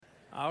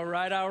All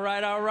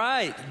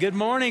right. Good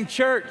morning,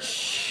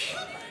 church.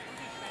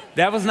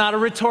 That was not a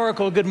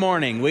rhetorical good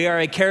morning. We are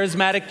a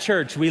charismatic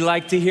church. We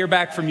like to hear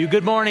back from you.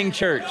 Good morning,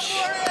 church.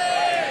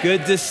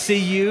 Good to see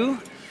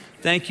you.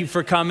 Thank you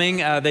for coming.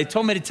 They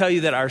told me to tell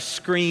you that our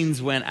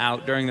screens went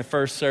out during the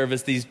first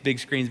service, these big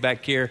screens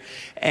back here.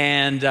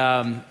 And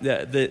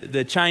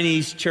the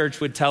Chinese church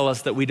would tell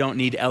us that we don't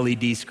need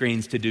LED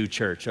screens to do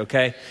church,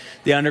 okay?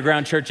 The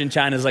underground church in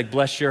China is like,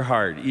 bless your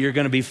heart, you're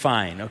going to be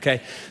fine,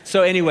 okay?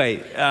 So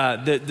anyway,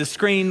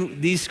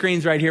 these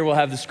screens right here will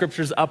have the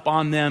scriptures up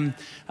on them.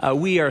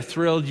 We are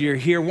thrilled you're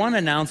here. One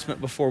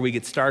announcement before we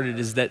get started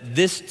is that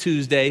this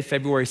Tuesday,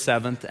 February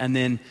 7th, and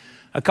then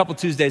a couple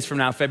Tuesdays from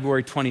now,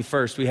 February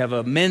 21st, we have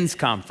a men's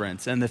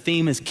conference, and the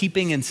theme is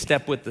keeping in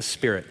step with the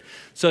Spirit.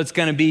 So it's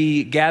going to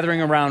be gathering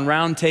around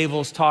round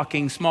tables,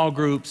 talking, small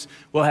groups.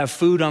 We'll have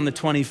food on the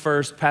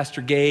 21st.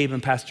 Pastor Gabe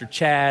and Pastor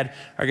Chad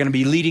are going to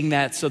be leading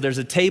that. So there's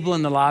a table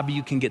in the lobby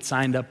you can get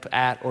signed up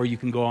at, or you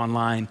can go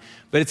online.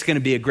 But it's going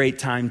to be a great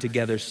time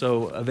together.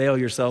 So avail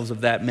yourselves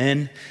of that,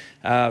 men.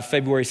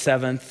 February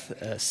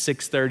 7th,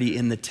 6:30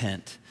 in the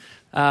tent.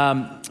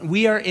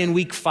 We are in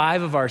week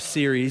 5 of our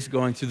series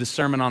going through the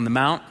Sermon on the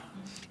Mount,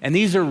 and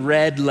these are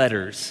red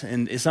letters,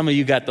 and some of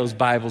you got those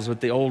Bibles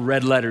with the old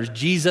red letters.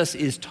 Jesus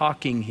is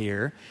talking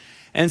here,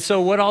 and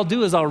so what I'll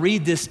do is I'll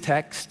read this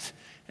text,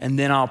 and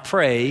then I'll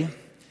pray,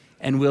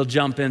 and we'll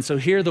jump in. So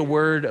hear the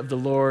word of the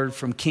Lord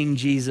from King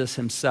Jesus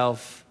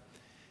himself.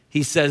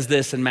 He says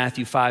this in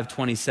Matthew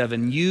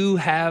 5:27, "You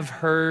have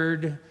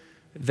heard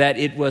that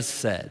it was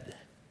said,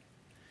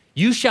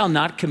 'You shall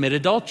not commit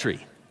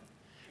adultery.'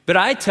 But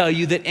I tell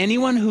you that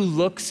anyone who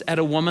looks at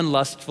a woman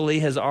lustfully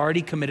has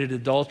already committed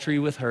adultery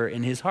with her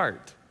in his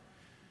heart.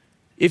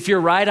 If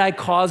your right eye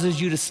causes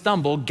you to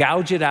stumble,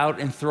 gouge it out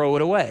and throw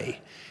it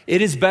away.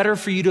 It is better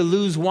for you to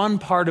lose one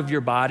part of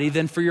your body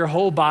than for your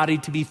whole body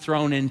to be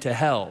thrown into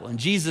hell." And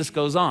Jesus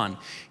goes on,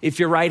 "If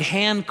your right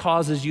hand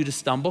causes you to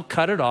stumble,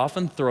 cut it off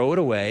and throw it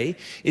away.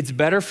 It's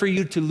better for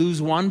you to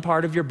lose one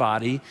part of your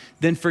body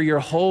than for your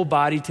whole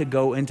body to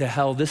go into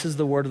hell." This is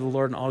the word of the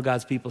Lord, and all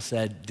God's people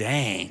said,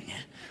 "Dang."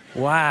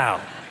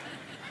 Wow.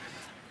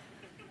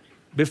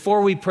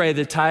 Before we pray,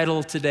 the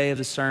title today of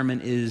the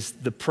sermon is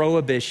The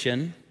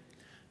Prohibition,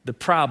 the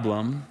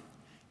Problem,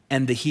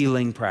 and the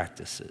Healing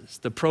Practices.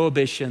 The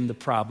prohibition, the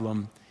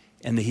problem,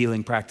 and the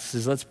healing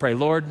practices. Let's pray.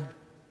 Lord,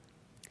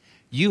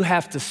 you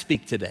have to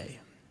speak today.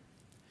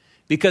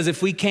 Because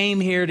if we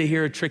came here to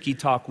hear a tricky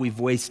talk, we've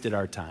wasted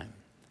our time.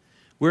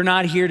 We're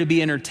not here to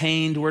be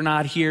entertained. We're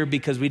not here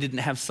because we didn't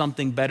have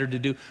something better to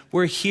do.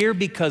 We're here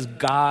because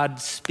God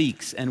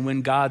speaks. And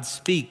when God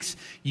speaks,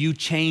 you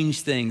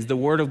change things. The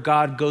word of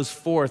God goes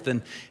forth.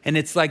 And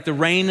it's like the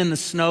rain and the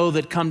snow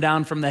that come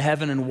down from the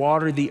heaven and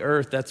water the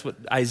earth. That's what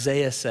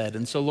Isaiah said.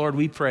 And so, Lord,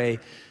 we pray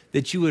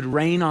that you would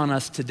rain on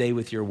us today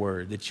with your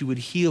word, that you would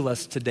heal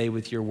us today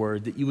with your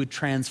word, that you would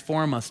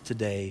transform us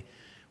today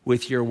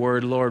with your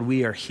word. Lord,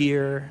 we are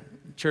here.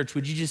 Church,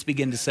 would you just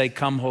begin to say,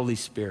 "Come, Holy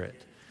Spirit."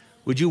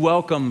 Would you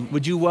welcome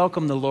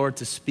the Lord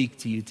to speak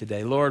to you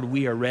today? Lord,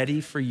 we are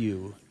ready for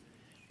you.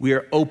 We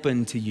are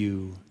open to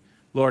you.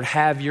 Lord,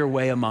 have your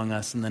way among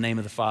us in the name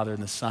of the Father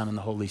and the Son and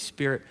the Holy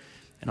Spirit.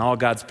 And all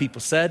God's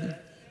people said,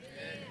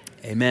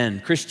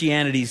 Amen.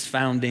 Christianity's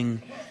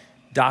founding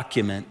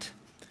document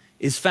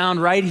is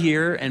found right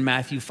here in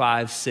Matthew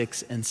 5,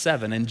 6, and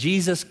 7. And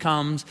Jesus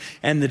comes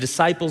and the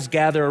disciples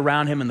gather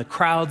around him and the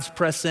crowds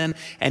press in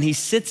and he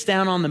sits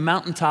down on the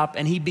mountaintop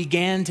and he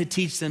began to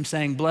teach them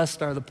saying,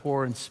 "Blessed are the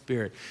poor in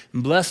spirit,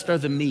 and blessed are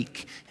the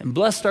meek, and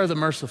blessed are the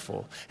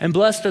merciful, and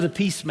blessed are the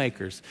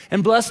peacemakers,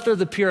 and blessed are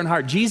the pure in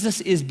heart."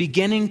 Jesus is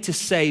beginning to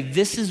say,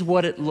 this is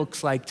what it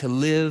looks like to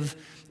live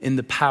in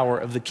the power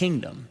of the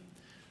kingdom.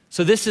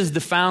 So this is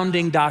the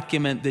founding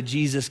document that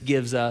Jesus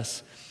gives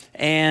us.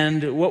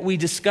 And what we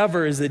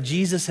discover is that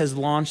Jesus has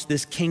launched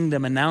this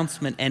kingdom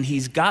announcement and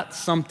he's got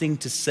something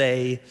to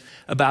say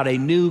about a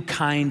new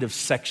kind of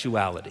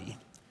sexuality.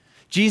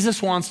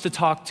 Jesus wants to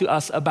talk to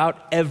us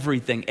about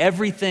everything.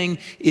 Everything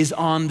is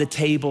on the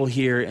table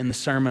here in the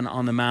Sermon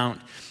on the Mount.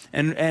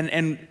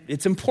 And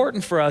it's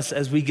important for us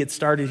as we get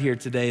started here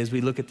today, as we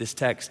look at this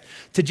text,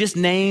 to just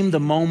name the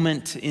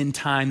moment in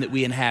time that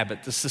we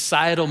inhabit, the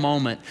societal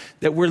moment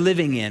that we're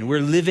living in. We're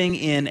living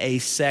in a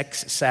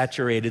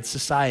sex-saturated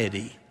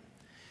society.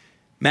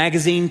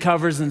 Magazine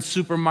covers and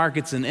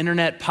supermarkets and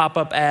internet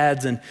pop-up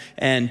ads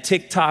and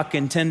TikTok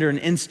and Tinder and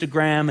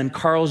Instagram and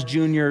Carl's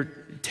Jr.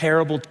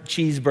 terrible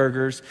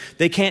cheeseburgers.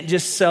 They can't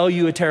just sell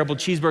you a terrible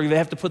cheeseburger. They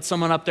have to put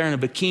someone up there in a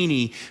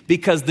bikini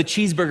because the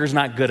cheeseburger's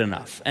not good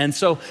enough. And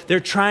so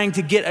they're trying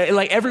to get,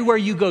 like everywhere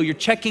you go, you're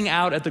checking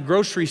out at the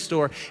grocery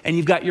store and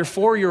you've got your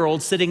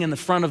 4-year-old sitting in the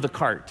front of the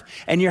cart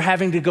and you're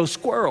having to go,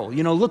 "Squirrel,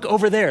 look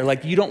over there."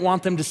 Like you don't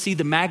want them to see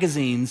the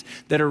magazines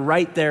that are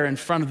right there in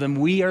front of them.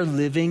 We are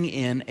living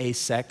in a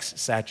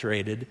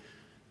sex-saturated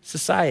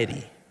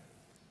society.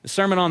 The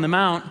Sermon on the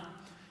Mount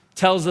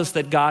tells us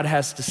that God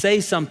has to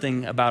say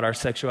something about our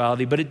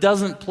sexuality, but it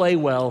doesn't play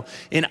well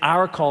in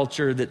our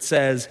culture that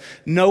says,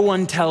 no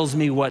one tells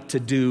me what to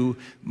do,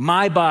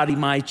 my body,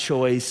 my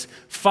choice,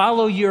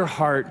 follow your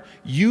heart,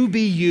 you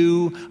be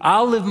you,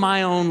 I'll live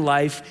my own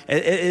life.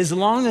 As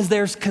long as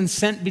there's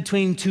consent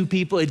between two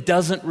people, it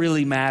doesn't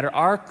really matter.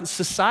 Our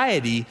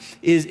society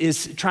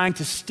is trying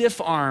to stiff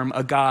arm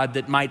a God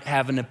that might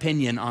have an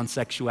opinion on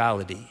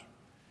sexuality.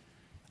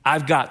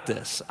 I've got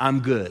this, I'm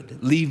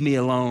good, leave me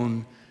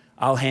alone,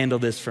 I'll handle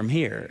this from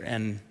here.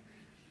 And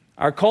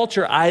our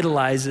culture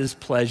idolizes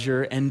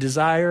pleasure and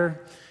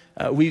desire.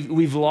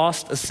 We've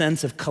lost a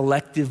sense of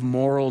collective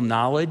moral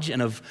knowledge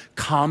and of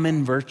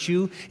common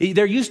virtue.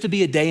 There used to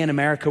be a day in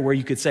America where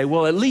you could say,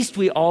 well, at least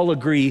we all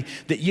agree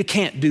that you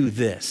can't do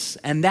this.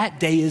 And that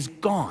day is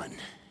gone.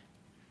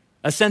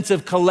 A sense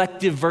of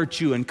collective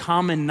virtue and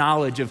common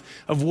knowledge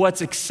of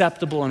what's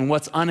acceptable and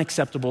what's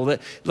unacceptable.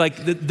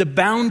 The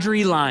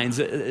boundary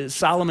lines,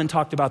 Solomon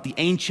talked about the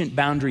ancient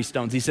boundary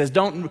stones. He says,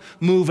 don't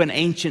move an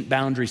ancient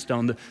boundary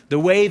stone. The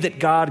way that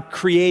God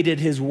created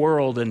his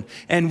world,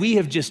 and we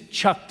have just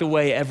chucked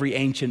away every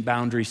ancient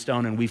boundary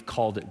stone and we've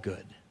called it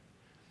good.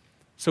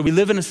 So we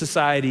live in a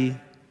society,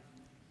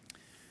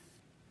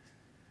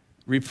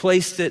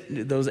 replaced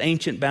those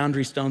ancient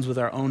boundary stones with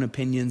our own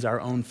opinions,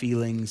 our own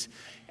feelings,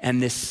 and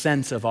this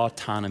sense of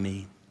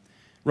autonomy.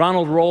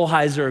 Ronald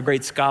Rolheiser, a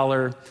great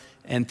scholar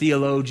and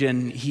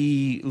theologian,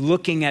 he,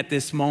 looking at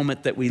this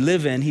moment that we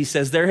live in, he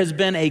says, there has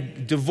been a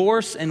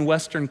divorce in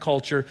Western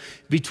culture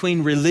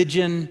between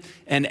religion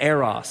and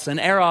eros. And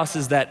eros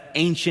is that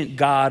ancient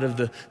god of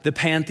the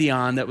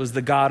pantheon that was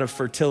the god of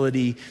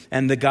fertility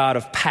and the god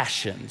of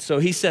passion. So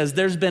he says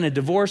there's been a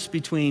divorce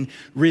between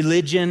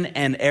religion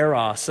and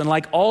eros. And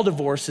like all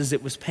divorces,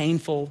 it was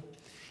painful.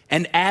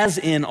 And as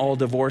in all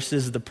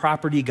divorces, the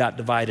property got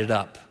divided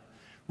up.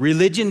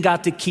 Religion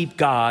got to keep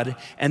God,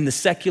 and the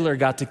secular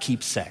got to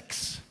keep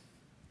sex.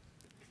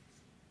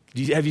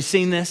 Have you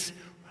seen this?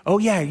 Oh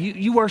yeah,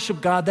 you worship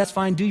God, that's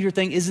fine, do your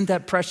thing. Isn't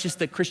that precious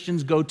that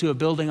Christians go to a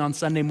building on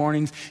Sunday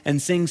mornings and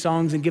sing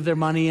songs and give their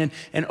money and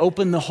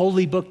open the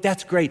holy book?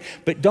 That's great,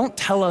 but don't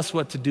tell us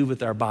what to do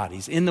with our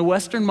bodies. In the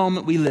Western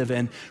moment we live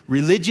in,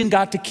 religion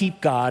got to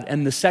keep God,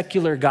 and the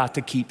secular got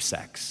to keep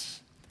sex.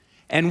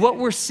 And what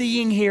we're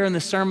seeing here in the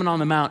Sermon on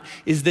the Mount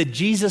is that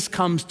Jesus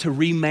comes to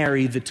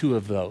remarry the two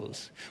of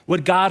those.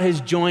 What God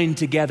has joined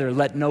together,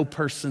 let no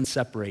person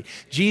separate.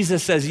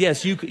 Jesus says,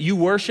 yes, you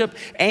worship,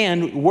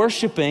 and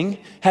worshiping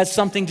has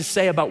something to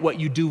say about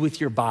what you do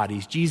with your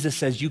bodies. Jesus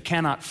says you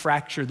cannot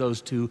fracture those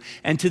two,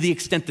 and to the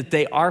extent that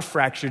they are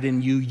fractured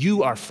in you,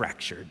 you are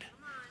fractured.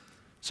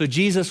 So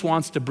Jesus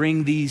wants to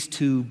bring these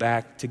two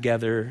back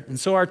together. And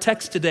so our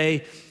text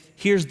today,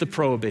 here's the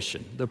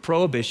prohibition. The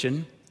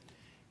prohibition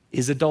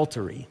is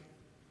adultery.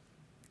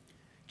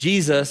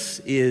 Jesus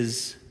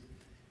is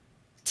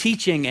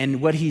teaching,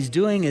 and what he's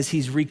doing is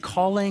he's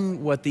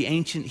recalling what the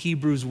ancient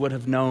Hebrews would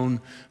have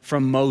known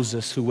from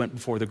Moses, who went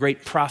before, the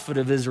great prophet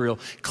of Israel,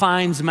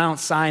 climbs Mount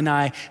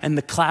Sinai, and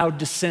the cloud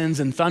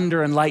descends, and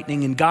thunder and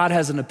lightning, and God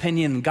has an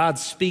opinion, and God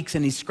speaks,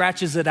 and he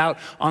scratches it out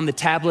on the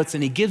tablets,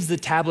 and he gives the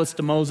tablets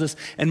to Moses,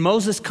 and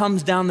Moses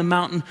comes down the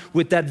mountain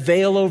with that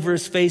veil over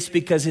his face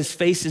because his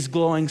face is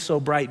glowing so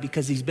bright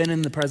because he's been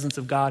in the presence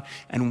of God.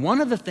 And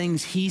one of the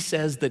things he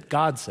says that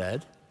God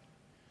said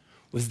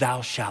was,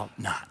 "Thou shalt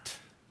not.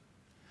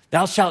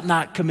 Thou shalt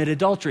not commit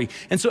adultery."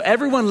 And so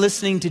everyone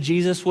listening to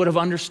Jesus would have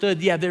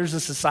understood, yeah, there's a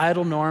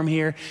societal norm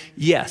here.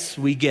 Yes,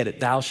 we get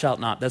it. Thou shalt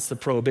not. That's the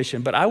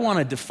prohibition. But I want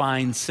to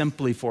define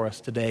simply for us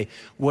today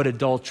what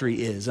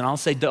adultery is. And I'll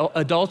say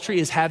adultery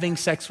is having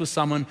sex with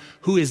someone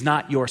who is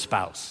not your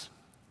spouse.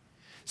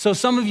 So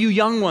some of you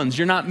young ones,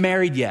 you're not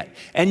married yet.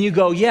 And you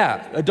go,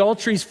 yeah,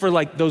 adultery's for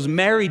like those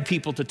married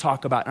people to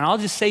talk about. And I'll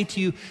just say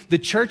to you, the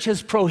church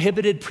has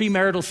prohibited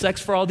premarital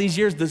sex for all these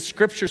years. The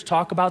scriptures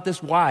talk about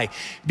this. Why?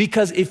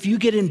 Because if you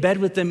get in bed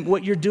with them,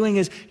 what you're doing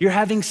is you're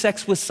having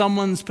sex with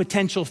someone's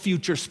potential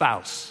future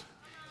spouse.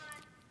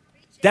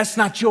 That's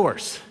not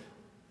yours.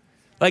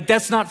 Like,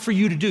 that's not for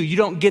you to do. You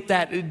don't get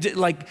that.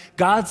 Like,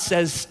 God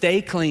says,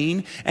 stay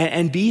clean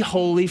and be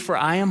holy, for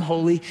I am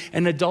holy.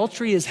 And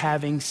adultery is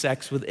having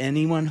sex with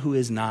anyone who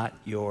is not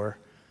your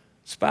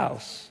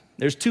spouse.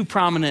 There's two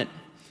prominent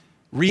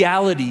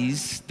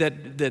realities that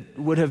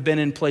would have been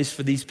in place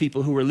for these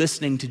people who were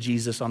listening to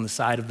Jesus on the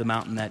side of the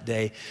mountain that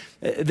day.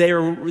 They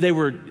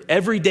were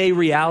everyday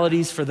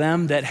realities for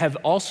them that have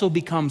also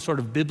become sort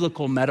of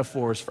biblical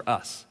metaphors for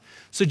us.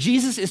 So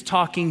Jesus is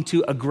talking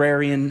to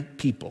agrarian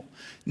people.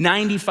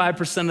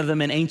 95% of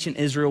them in ancient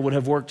Israel would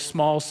have worked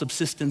small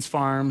subsistence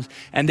farms,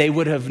 and they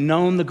would have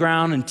known the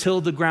ground and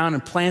tilled the ground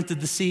and planted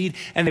the seed,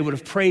 and they would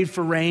have prayed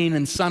for rain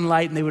and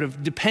sunlight, and they would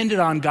have depended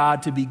on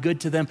God to be good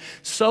to them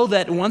so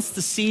that once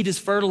the seed is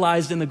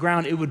fertilized in the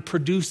ground, it would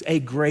produce a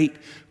great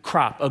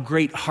crop, a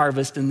great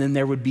harvest, and then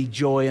there would be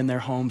joy in their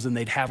homes and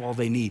they'd have all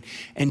they need.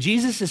 And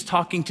Jesus is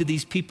talking to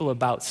these people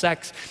about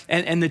sex,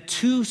 and the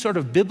two sort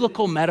of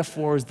biblical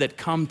metaphors that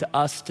come to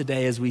us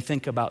today as we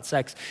think about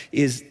sex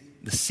is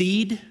the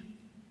seed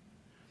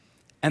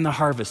and the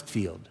harvest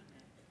field.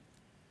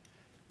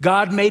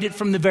 God made it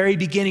from the very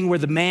beginning where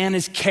the man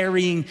is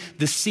carrying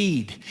the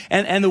seed.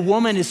 And the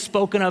woman is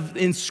spoken of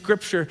in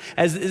Scripture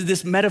as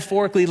this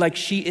metaphorically, like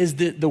she is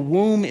the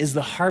womb is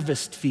the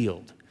harvest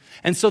field.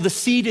 And so the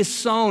seed is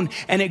sown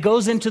and it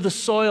goes into the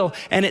soil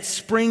and it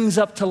springs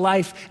up to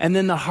life and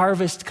then the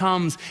harvest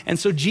comes. And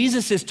so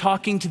Jesus is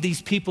talking to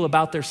these people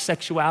about their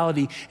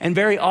sexuality, and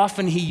very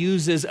often he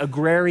uses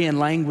agrarian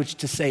language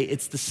to say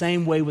it's the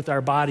same way with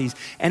our bodies.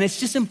 And it's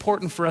just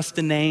important for us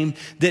to name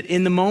that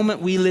in the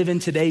moment we live in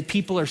today,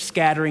 people are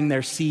scattering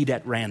their seed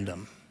at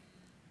random.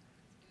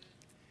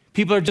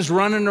 People are just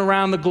running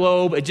around the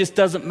globe. It just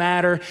doesn't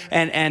matter.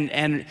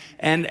 And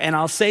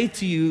I'll say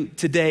to you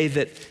today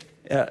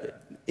that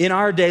in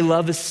our day,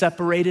 love is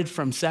separated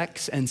from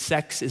sex, and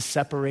sex is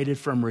separated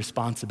from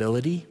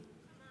responsibility.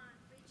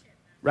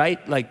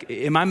 Right? Like,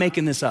 am I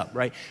making this up,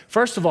 right?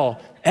 First of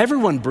all,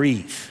 everyone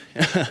breathe.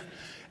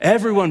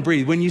 Everyone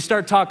breathe. When you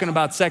start talking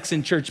about sex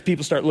in church,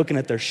 people start looking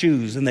at their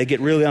shoes and they get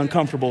really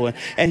uncomfortable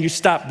and you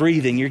stop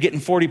breathing. You're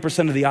getting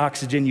 40% of the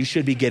oxygen you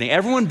should be getting.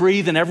 Everyone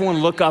breathe and everyone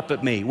look up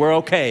at me. We're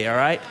okay, all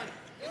right?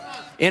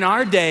 In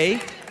our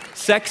day,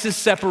 sex is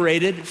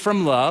separated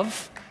from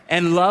love.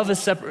 And love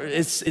is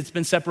it's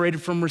been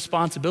separated from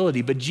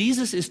responsibility. But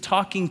Jesus is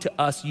talking to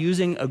us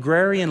using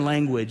agrarian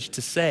language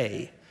to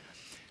say,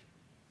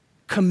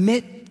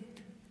 commit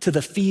to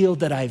the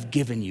field that I've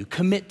given you.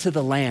 Commit to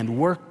the land,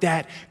 work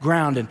that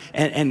ground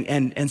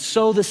and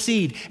sow the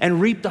seed and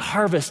reap the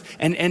harvest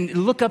and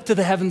look up to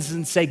the heavens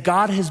and say,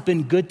 God has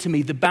been good to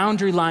me. The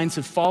boundary lines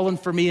have fallen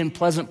for me in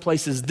pleasant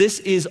places. This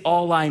is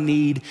all I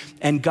need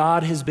and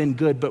God has been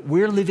good. But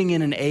we're living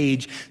in an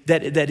age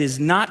that is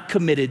not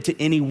committed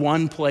to any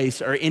one place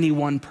or any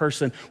one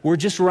person. We're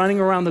just running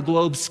around the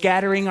globe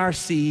scattering our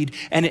seed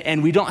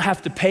and we don't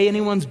have to pay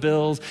anyone's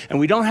bills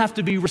and we don't have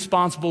to be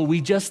responsible. We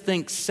just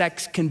think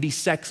sex can be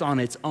sex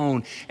on its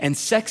own. And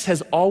sex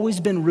has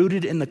always been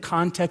rooted in the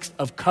context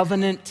of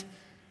covenant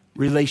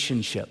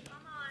relationship,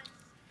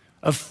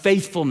 of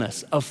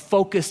faithfulness, of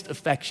focused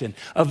affection,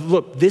 of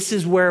look, this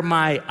is where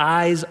my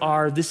eyes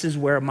are, this is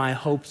where my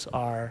hopes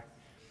are.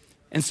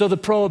 And so the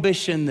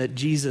prohibition that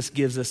Jesus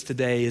gives us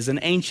today is an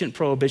ancient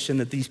prohibition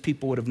that these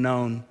people would have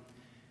known,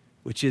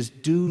 which is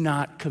do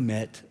not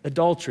commit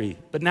adultery.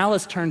 But now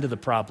let's turn to the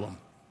problem.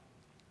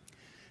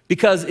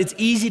 Because it's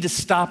easy to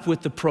stop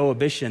with the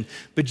prohibition,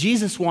 but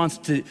Jesus wants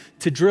to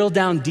drill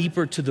down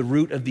deeper to the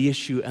root of the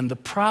issue, and the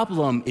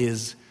problem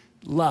is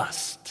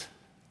lust.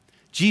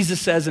 Jesus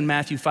says in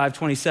Matthew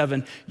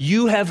 5:27,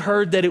 you have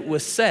heard that it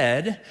was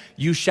said,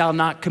 you shall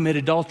not commit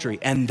adultery,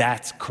 and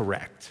that's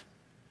correct.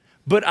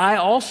 But I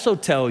also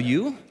tell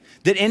you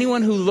that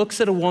anyone who looks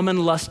at a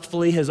woman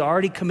lustfully has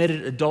already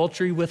committed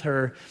adultery with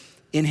her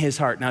in his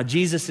heart. Now,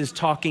 Jesus is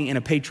talking in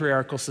a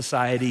patriarchal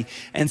society,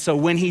 and so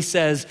when he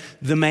says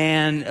the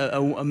man,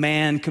 a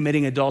man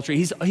committing adultery,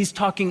 he's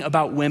talking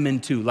about women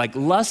too. Like,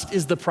 lust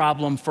is the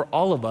problem for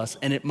all of us,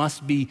 and it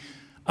must be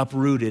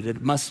uprooted.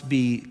 It must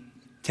be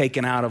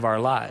taken out of our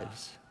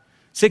lives.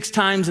 6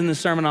 times in the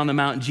Sermon on the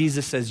Mount,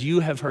 Jesus says, you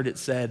have heard it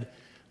said,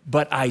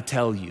 but I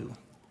tell you.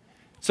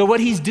 So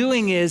what he's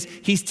doing is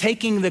he's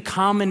taking the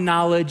common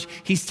knowledge,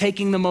 he's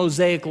taking the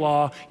Mosaic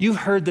law. You've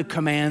heard the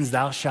commands,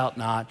 thou shalt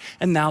not,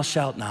 and thou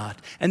shalt not,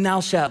 and thou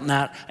shalt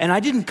not. And I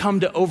didn't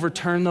come to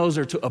overturn those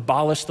or to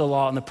abolish the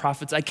law and the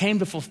prophets. I came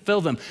to fulfill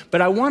them.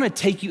 But I want to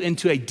take you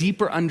into a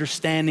deeper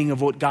understanding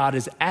of what God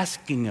is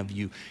asking of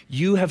you.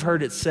 You have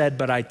heard it said,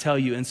 but I tell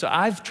you. And so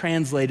I've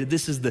translated,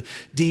 this is the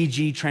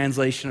DG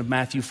translation of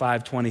Matthew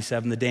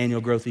 5:27, the Daniel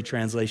Grothe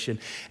translation.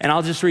 And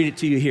I'll just read it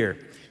to you here.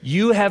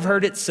 You have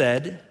heard it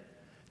said,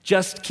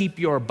 just keep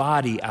your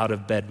body out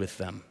of bed with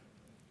them.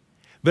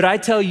 But I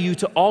tell you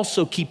to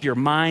also keep your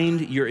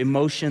mind, your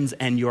emotions,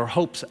 and your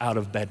hopes out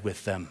of bed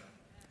with them.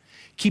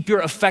 Keep your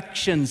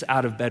affections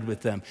out of bed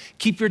with them.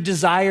 Keep your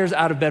desires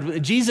out of bed with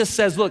them. Jesus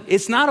says, look,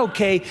 it's not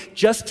okay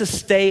just to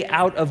stay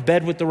out of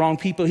bed with the wrong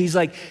people. He's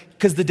like,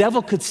 because the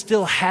devil could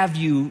still have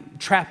you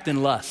trapped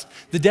in lust.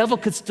 The devil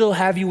could still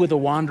have you with a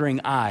wandering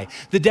eye.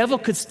 The devil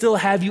could still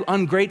have you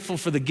ungrateful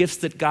for the gifts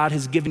that God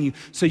has given you.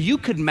 So you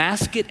could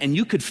mask it and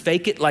you could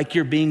fake it like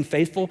you're being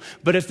faithful.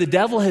 But if the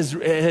devil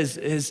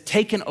has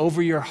taken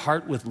over your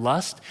heart with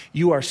lust,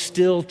 you are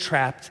still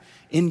trapped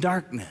in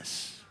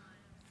darkness.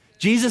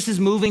 Jesus is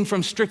moving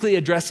from strictly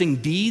addressing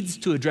deeds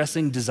to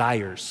addressing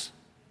desires.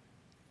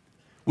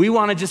 We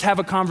want to just have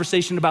a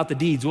conversation about the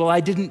deeds. Well,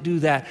 I didn't do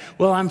that.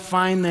 Well, I'm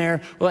fine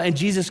there. Well, and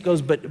Jesus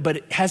goes,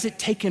 but has it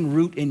taken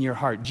root in your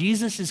heart?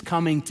 Jesus is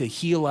coming to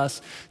heal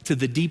us to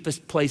the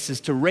deepest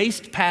places, to race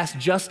past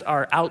just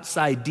our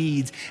outside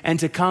deeds and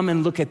to come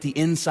and look at the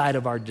inside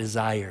of our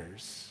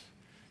desires.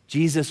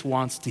 Jesus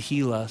wants to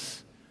heal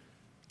us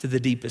to the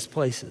deepest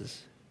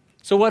places.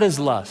 So what is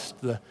lust?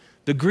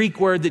 The Greek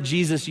word that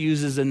Jesus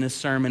uses in this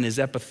sermon is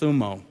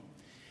epithumo.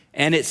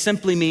 And it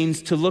simply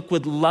means to look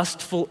with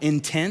lustful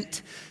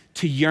intent,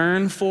 to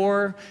yearn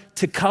for,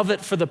 to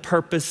covet for the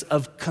purpose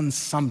of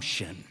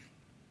consumption.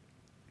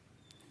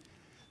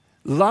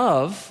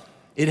 Love,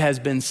 it has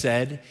been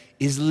said,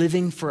 is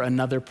living for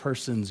another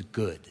person's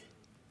good,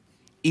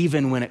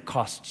 even when it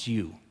costs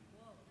you.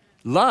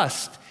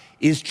 Lust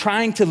is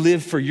trying to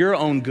live for your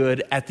own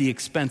good at the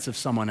expense of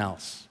someone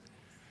else.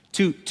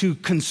 To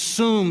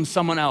consume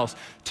someone else,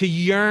 to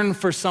yearn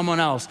for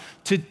someone else,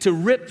 to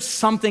rip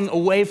something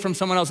away from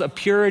someone else, a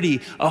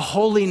purity, a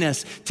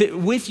holiness,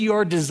 with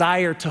your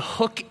desire to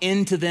hook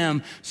into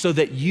them so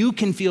that you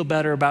can feel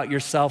better about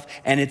yourself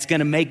and it's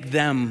gonna make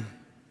them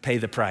pay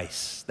the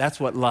price. That's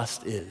what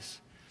lust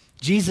is.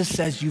 Jesus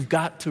says you've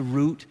got to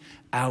root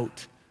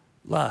out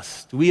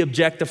lust. We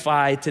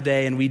objectify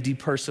today and we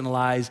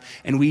depersonalize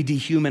and we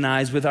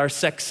dehumanize with our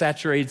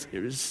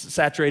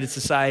sex-saturated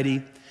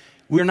society.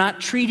 We're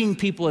not treating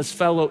people as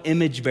fellow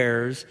image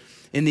bearers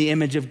in the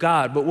image of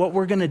God. But what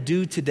we're gonna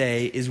do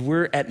today is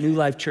we're at New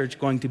Life Church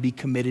going to be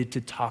committed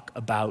to talk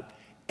about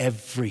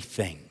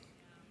everything.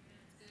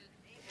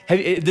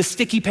 The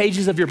sticky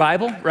pages of your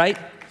Bible, right?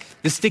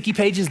 The sticky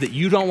pages that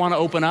you don't wanna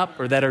open up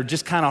or that are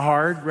just kind of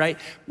hard, right?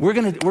 We're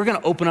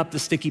gonna open up the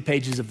sticky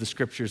pages of the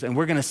scriptures and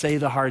we're gonna say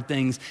the hard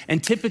things.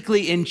 And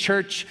typically in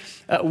church,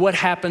 what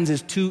happens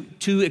is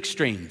two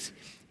extremes.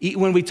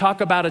 When we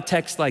talk about a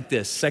text like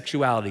this,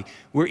 sexuality,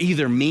 we're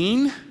either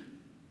mean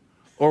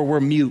or we're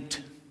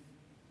mute.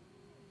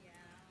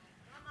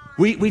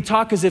 We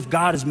talk as if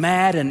God is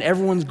mad and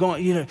everyone's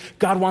going,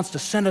 God wants to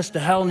send us to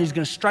hell and he's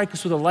gonna strike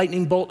us with a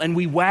lightning bolt, and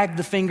we wag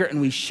the finger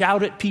and we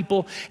shout at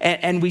people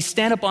and we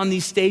stand up on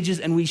these stages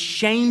and we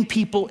shame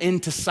people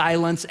into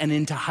silence and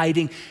into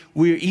hiding.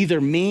 We're either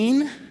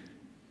mean,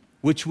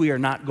 which we are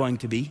not going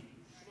to be,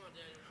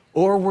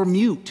 or we're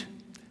mute.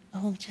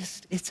 Oh,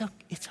 it's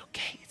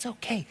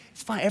okay.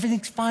 It's fine.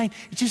 Everything's fine.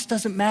 It just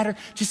doesn't matter.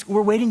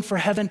 We're waiting for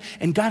heaven,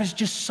 and God is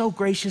just so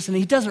gracious, and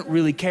he doesn't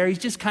really care. He's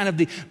just kind of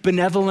the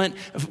benevolent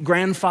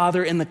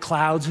grandfather in the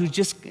clouds who's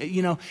just,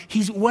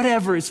 he's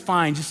whatever is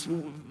fine. Just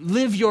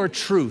live your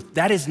truth.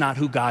 That is not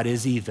who God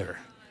is either.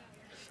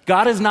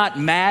 God is not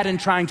mad and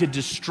trying to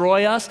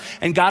destroy us,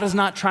 and God is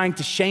not trying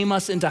to shame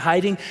us into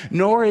hiding,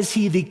 nor is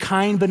he the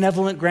kind,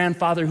 benevolent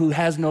grandfather who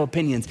has no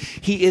opinions.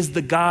 He is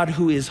the God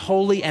who is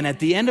holy, and at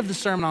the end of the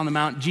Sermon on the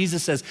Mount,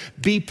 Jesus says,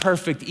 be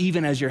perfect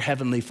even as your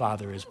heavenly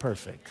Father is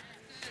perfect.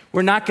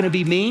 We're not gonna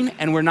be mean,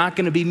 and we're not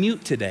gonna be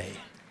mute today.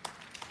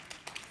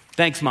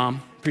 Thanks,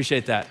 Mom.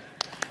 Appreciate that.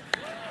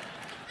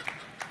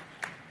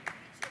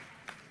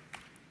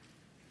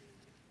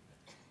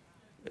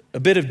 A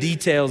bit of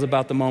details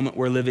about the moment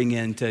we're living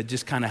in to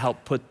just kind of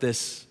help put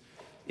this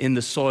in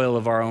the soil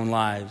of our own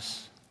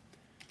lives.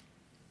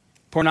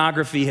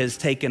 Pornography has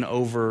taken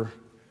over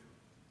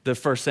the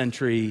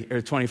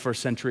 21st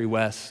century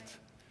West.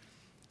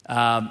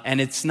 And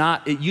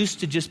it used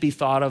to just be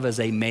thought of as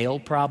a male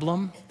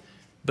problem,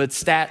 but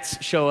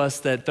stats show us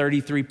that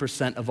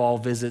 33% of all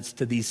visits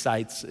to these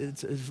sites,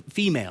 it's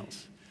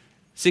females,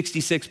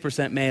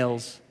 66%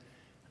 males.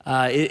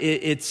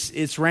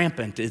 It's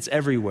rampant. It's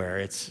everywhere.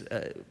 It's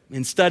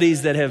in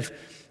studies that have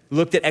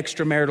looked at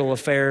extramarital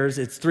affairs,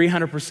 it's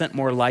 300%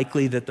 more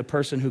likely that the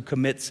person who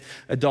commits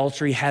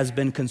adultery has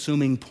been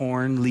consuming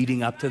porn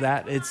leading up to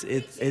that.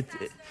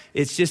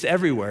 It's just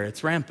everywhere.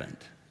 It's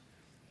rampant.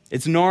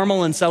 It's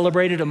normal and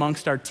celebrated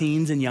amongst our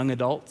teens and young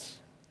adults.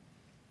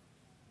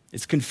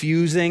 It's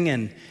confusing,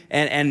 and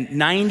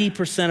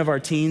 90% of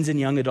our teens and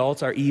young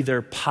adults are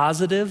either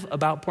positive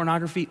about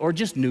pornography or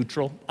just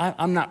neutral.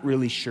 I'm not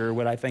really sure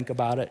what I think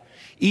about it.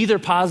 Either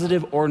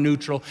positive or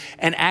neutral.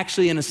 And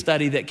actually in a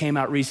study that came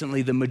out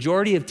recently, the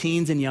majority of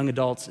teens and young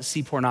adults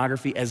see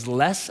pornography as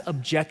less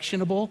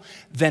objectionable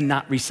than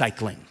not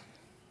recycling.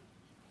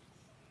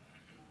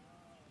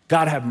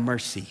 God have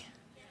mercy.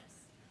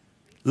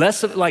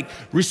 Less of like,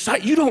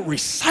 you don't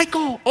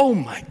recycle? Oh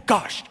my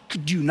gosh,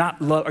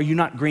 are you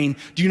not green?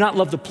 Do you not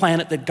love the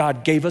planet that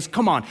God gave us?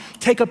 Come on,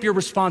 take up your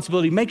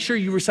responsibility. Make sure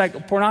you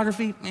recycle.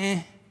 Pornography?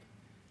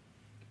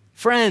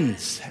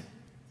 Friends,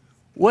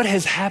 what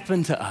has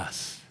happened to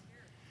us?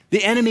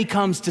 The enemy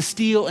comes to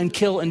steal and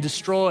kill and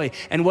destroy.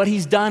 And what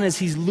he's done is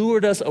he's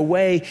lured us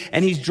away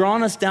and he's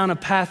drawn us down a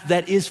path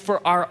that is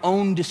for our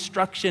own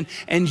destruction.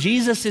 And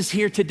Jesus is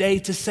here today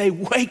to say,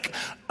 wake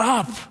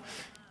up.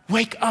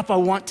 Wake up, I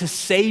want to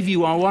save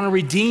you. I want to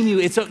redeem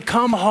you.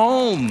 Come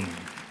home.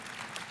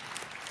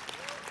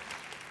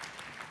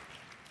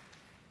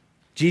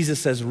 Jesus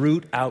says,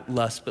 root out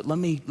lust. But let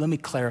me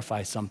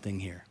clarify something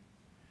here.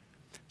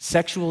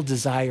 Sexual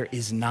desire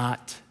is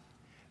not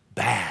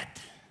bad.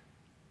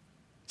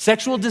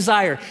 Sexual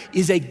desire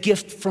is a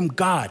gift from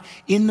God.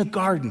 In the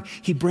garden,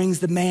 he brings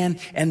the man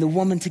and the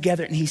woman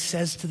together and he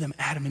says to them,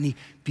 Adam and Eve,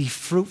 be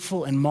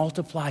fruitful and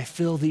multiply,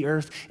 fill the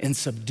earth and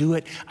subdue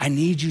it. I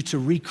need you to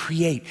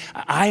recreate.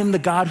 I am the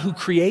God who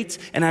creates,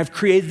 and I've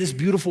created this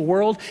beautiful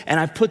world, and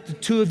I've put the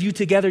two of you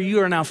together.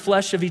 You are now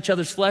flesh of each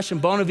other's flesh and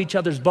bone of each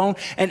other's bone,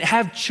 and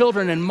have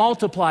children and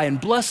multiply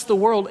and bless the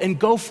world and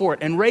go for it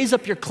and raise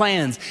up your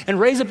clans and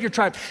raise up your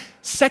tribe.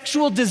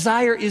 Sexual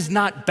desire is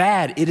not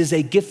bad. It is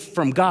a gift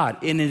from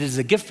God, and it is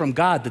a gift from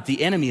God that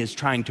the enemy is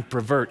trying to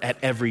pervert at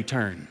every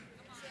turn.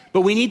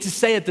 But we need to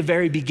say at the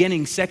very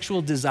beginning,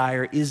 sexual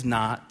desire is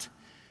not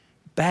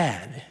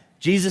bad.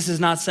 Jesus is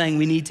not saying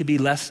we need to be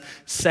less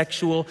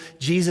sexual.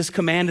 Jesus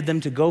commanded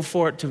them to go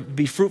for it, to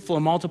be fruitful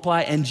and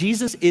multiply. And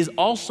Jesus is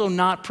also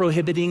not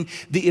prohibiting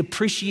the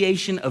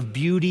appreciation of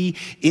beauty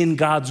in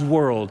God's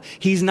world.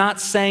 He's not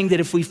saying that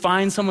if we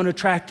find someone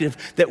attractive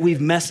that we've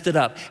messed it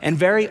up. And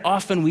very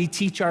often we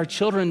teach our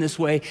children this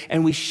way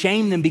and we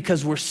shame them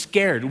because we're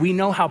scared. We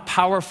know how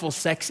powerful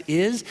sex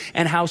is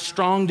and how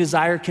strong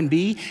desire can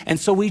be. And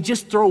so we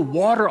just throw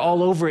water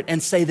all over it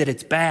and say that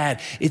it's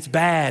bad, it's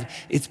bad,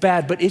 it's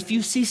bad. But if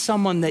you see someone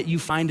that you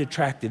find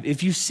attractive,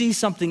 if you see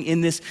something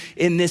in this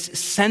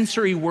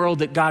sensory world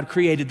that God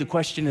created, the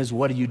question is,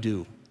 what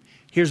do?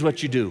 Here's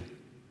what you do.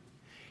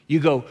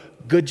 You go,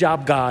 good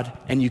job, God,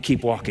 and you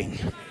keep walking.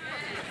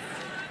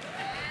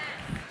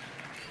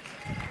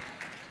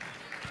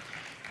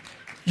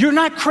 You're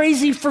not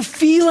crazy for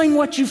feeling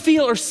what you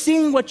feel or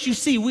seeing what you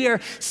see. We are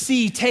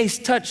see,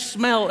 taste, touch,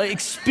 smell,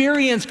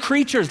 experience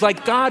creatures.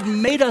 Like God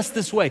made us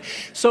this way.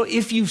 So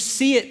if you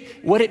see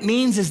it, what it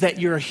means is that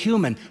you're a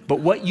human.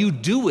 But what you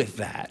do with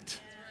that,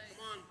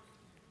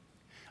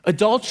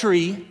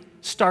 adultery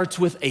starts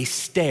with a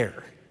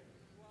stare,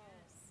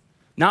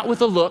 not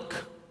with a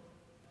look.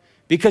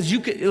 Because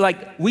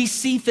we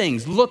see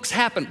things, looks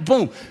happen,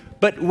 boom.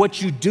 But what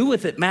you do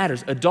with it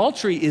matters.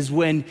 Adultery is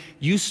when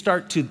you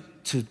start to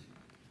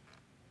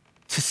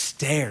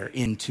stare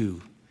into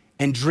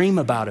and dream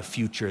about a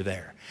future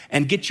there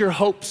and get your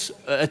hopes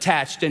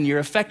attached and your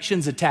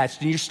affections attached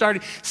and you're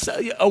starting,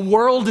 a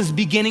world is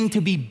beginning to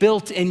be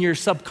built in your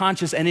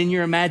subconscious and in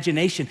your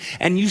imagination,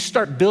 and you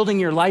start building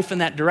your life in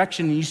that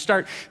direction and you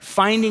start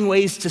finding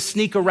ways to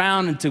sneak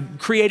around and to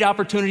create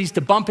opportunities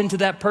to bump into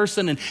that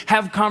person and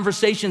have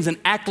conversations and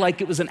act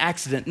like it was an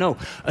accident. No,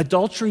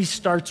 adultery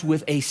starts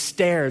with a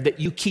stare that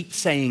you keep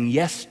saying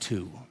yes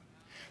to.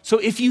 So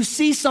if you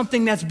see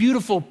something that's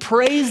beautiful,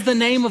 praise the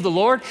name of the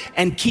Lord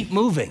and keep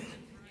moving.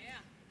 Yeah.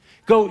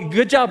 Go,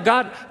 good job,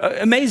 God,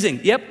 amazing.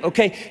 Yep,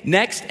 okay,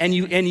 next. And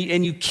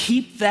you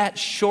keep that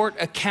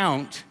short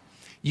account.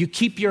 You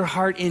keep your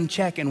heart in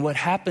check, and what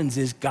happens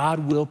is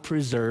God will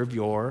preserve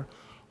your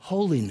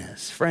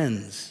holiness.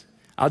 Friends,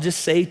 I'll just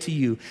say to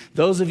you,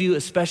 those of you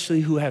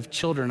especially who have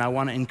children, I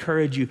want to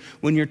encourage you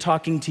when you're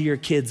talking to your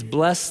kids,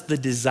 bless the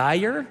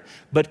desire,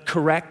 but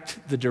correct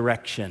the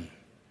direction.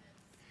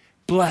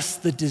 Bless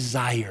the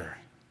desire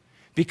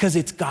because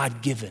it's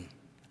God-given.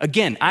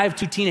 Again, I have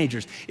 2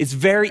 teenagers. It's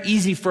very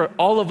easy for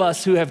all of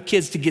us who have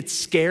kids to get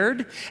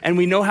scared, and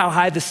we know how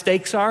high the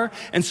stakes are.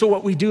 And so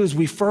what we do is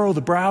we furrow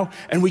the brow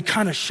and we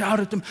kind of shout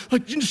at them,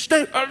 like, you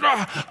stay,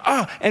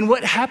 And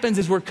what happens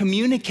is we're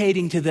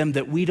communicating to them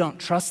that we don't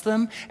trust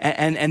them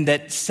and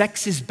that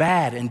sex is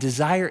bad and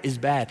desire is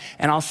bad.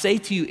 And I'll say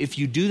to you, if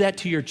you do that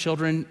to your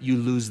children, you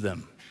lose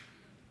them.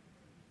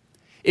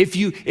 If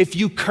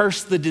you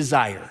curse the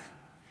desire,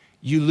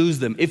 you lose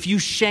them. If you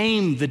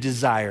shame the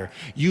desire,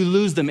 you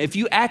lose them. If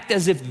you act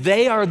as if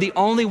they are the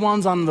only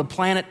ones on the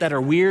planet that are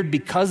weird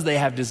because they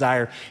have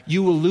desire,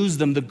 you will lose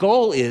them. The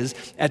goal is,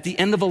 at the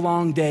end of a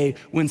long day,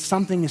 when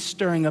something is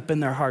stirring up in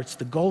their hearts,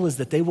 the goal is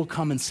that they will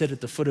come and sit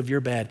at the foot of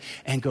your bed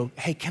and go,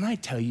 hey, can I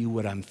tell you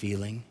what I'm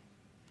feeling?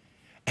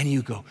 And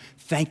you go,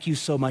 thank you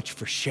so much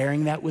for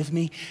sharing that with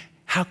me.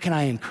 How can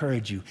I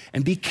encourage you?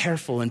 And be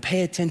careful and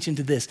pay attention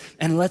to this.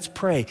 And let's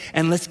pray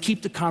and let's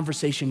keep the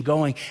conversation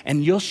going.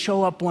 And you'll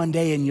show up one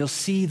day and you'll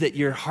see that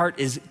your heart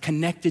is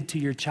connected to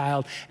your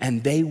child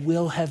and they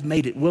will have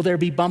made it. Will there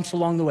be bumps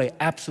along the way?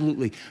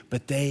 Absolutely.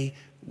 But they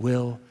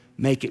will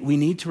make it. We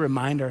need to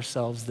remind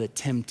ourselves that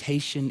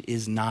temptation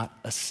is not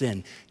a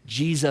sin.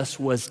 Jesus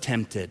was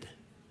tempted.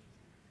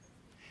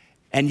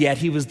 And yet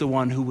he was the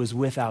one who was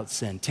without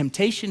sin.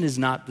 Temptation is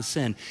not the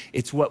sin.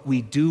 It's what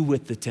we do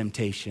with the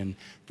temptation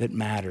that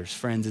matters.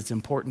 Friends, it's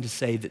important to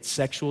say that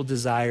sexual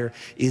desire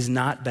is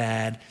not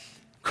bad.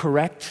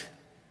 Correct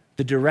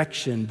the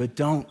direction, but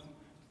don't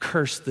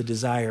curse the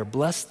desire.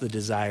 Bless the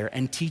desire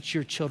and teach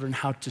your children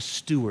how to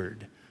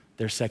steward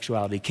their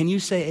sexuality. Can you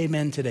say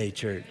amen today,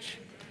 church?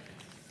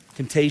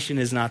 Temptation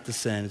is not the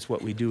sin. It's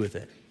what we do with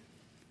it.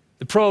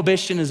 The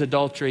prohibition is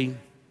adultery.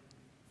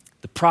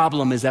 The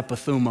problem is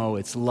epithumo,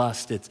 it's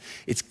lust,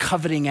 it's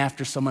coveting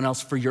after someone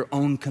else for your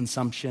own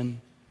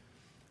consumption.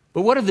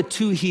 But what are the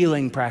 2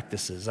 healing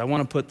practices? I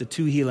want to put the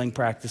 2 healing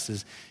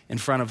practices in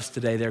front of us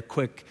today. They're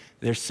quick,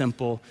 they're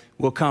simple.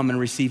 We'll come and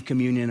receive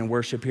communion and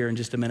worship here in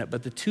just a minute.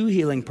 But the 2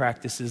 healing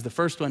practices, the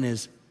first one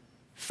is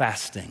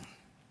fasting.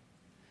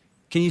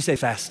 Can you say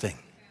fasting?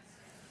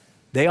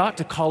 They ought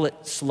to call it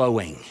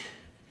slowing.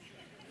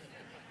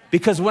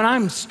 Because when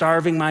I'm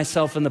starving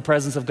myself in the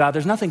presence of God,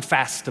 there's nothing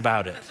fast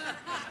about it.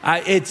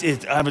 I'm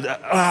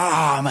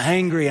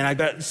hangry and I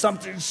got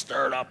something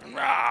stirred up.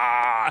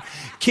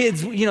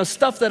 Kids,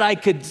 stuff that I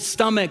could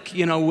stomach,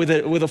 with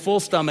a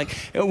full stomach,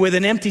 with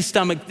an empty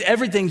stomach,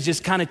 everything's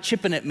just kind of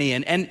chipping at me.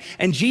 And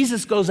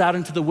Jesus goes out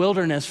into the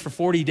wilderness for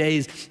 40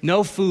 days,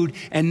 no food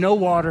and no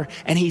water,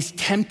 and he's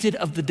tempted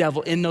of the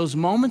devil. In those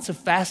moments of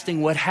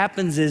fasting, what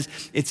happens is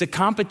it's a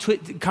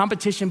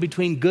competition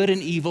between good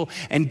and evil,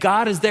 and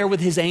God is there with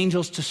his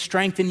angels to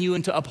strengthen you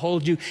and to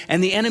uphold you.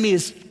 And the enemy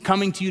is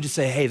coming to you to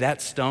say, hey, that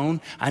that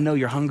stone. I know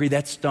you're hungry.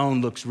 That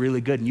stone looks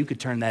really good, and you could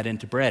turn that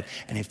into bread.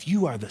 And if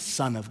you are the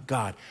Son of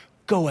God,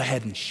 go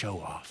ahead and show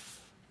off.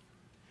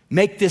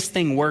 Make this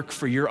thing work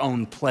for your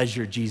own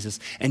pleasure, Jesus.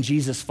 And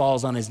Jesus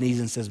falls on his knees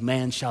and says,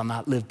 man shall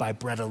not live by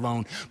bread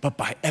alone, but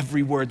by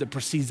every word that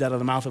proceeds out of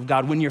the mouth of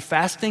God. When you're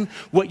fasting,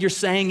 what you're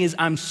saying is,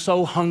 I'm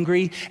so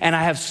hungry and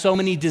I have so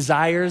many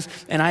desires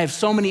and I have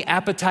so many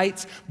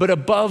appetites, but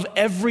above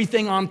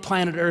everything on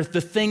planet Earth,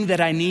 the thing that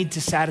I need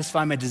to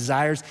satisfy my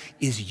desires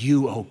is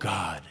you, oh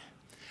God.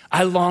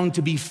 I long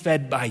to be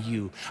fed by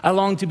you. I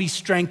long to be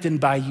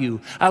strengthened by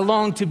you. I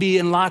long to be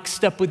in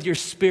lockstep with your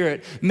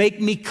Spirit. Make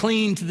me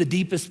clean to the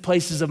deepest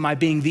places of my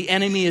being. The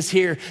enemy is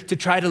here to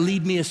try to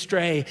lead me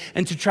astray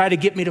and to try to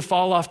get me to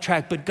fall off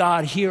track. But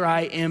God, here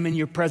I am in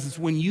your presence.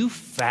 When you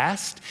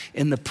fast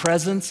in the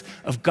presence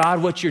of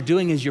God, what you're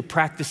doing is you're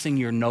practicing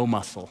your no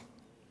muscle.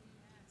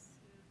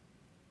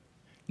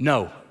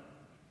 No.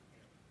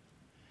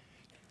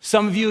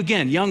 Some of you,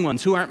 again, young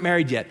ones who aren't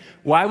married yet,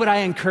 why would I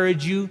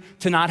encourage you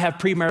to not have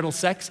premarital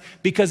sex?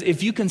 Because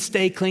if you can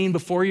stay clean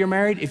before you're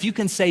married, if you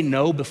can say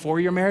no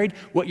before you're married,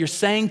 what you're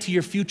saying to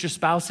your future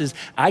spouse is,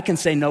 I can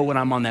say no when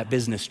I'm on that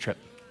business trip.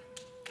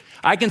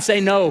 I can say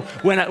no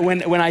when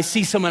I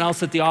see someone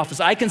else at the office.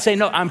 I can say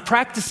no. I'm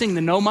practicing the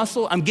no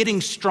muscle. I'm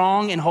getting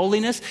strong in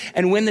holiness.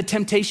 And when the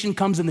temptation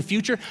comes in the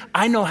future,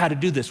 I know how to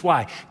do this.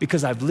 Why?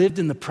 Because I've lived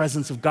in the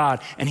presence of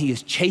God and he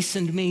has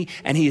chastened me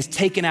and he has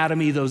taken out of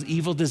me those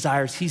evil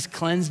desires. He's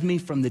cleansed me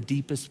from the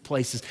deepest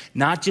places,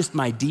 not just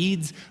my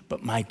deeds,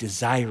 but my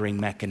desiring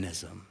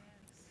mechanism.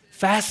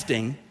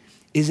 Fasting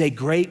is a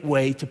great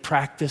way to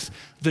practice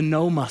the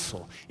no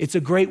muscle. It's a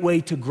great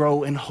way to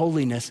grow in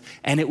holiness,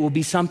 and it will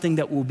be something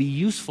that will be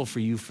useful for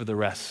you for the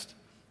rest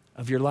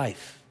of your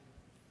life.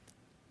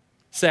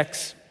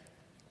 Sex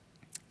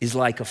is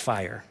like a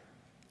fire.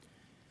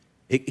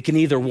 It can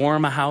either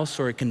warm a house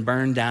or it can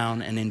burn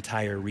down an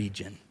entire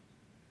region.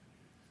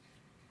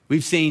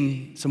 We've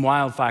seen some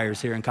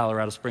wildfires here in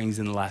Colorado Springs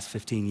in the last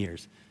 15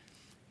 years.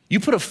 You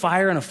put a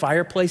fire in a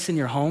fireplace in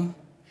your home,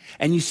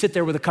 and you sit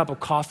there with a cup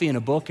of coffee and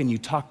a book and you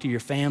talk to your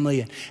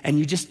family and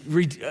you just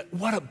read,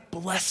 what a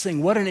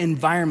blessing, what an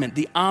environment,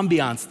 the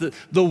ambiance,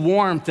 the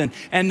warmth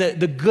and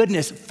the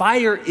goodness.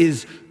 Fire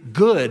is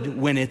good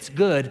when it's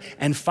good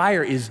and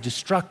fire is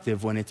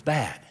destructive when it's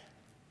bad.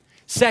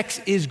 Sex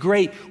is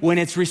great when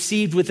it's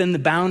received within the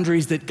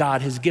boundaries that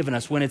God has given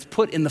us. When it's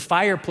put in the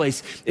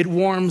fireplace, it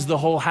warms the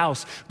whole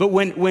house. But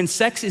when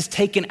sex is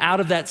taken out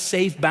of that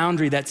safe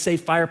boundary, that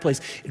safe fireplace,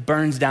 it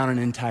burns down an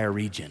entire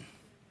region.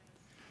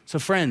 So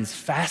friends,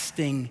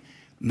 fasting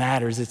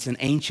matters. It's an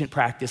ancient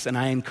practice, and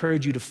I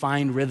encourage you to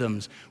find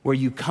rhythms where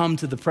you come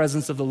to the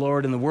presence of the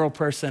Lord in the World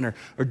Prayer Center,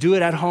 or do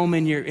it at home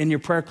in your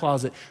prayer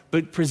closet,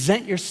 but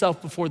present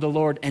yourself before the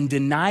Lord and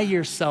deny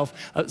yourself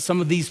some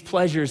of these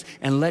pleasures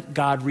and let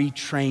God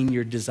retrain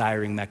your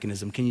desiring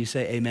mechanism. Can you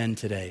say amen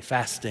today?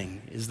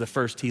 Fasting is the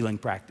first healing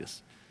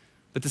practice.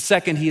 But the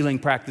second healing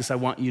practice I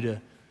want you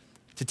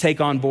to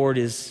take on board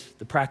is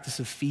the practice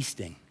of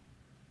feasting.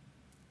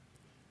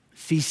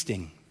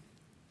 Feasting.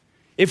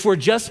 If we're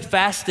just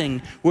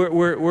fasting,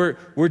 we're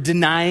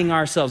denying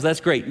ourselves.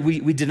 That's great.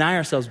 We deny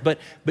ourselves, but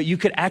you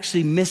could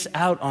actually miss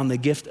out on the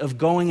gift of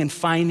going and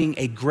finding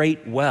a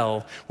great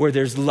well where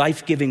there's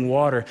life-giving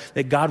water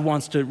that God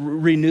wants to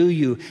renew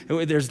you,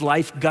 where there's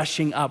life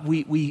gushing up.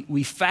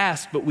 We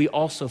fast, but we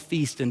also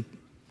feast. And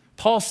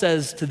Paul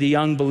says to the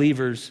young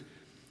believers,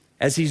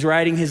 as he's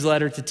writing his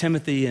letter to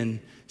Timothy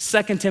in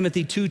 2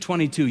 Timothy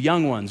 2:22,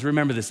 young ones,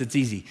 remember this, it's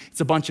easy.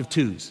 It's a bunch of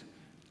twos.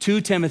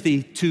 2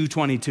 Timothy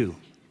 2:22.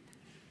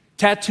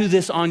 Tattoo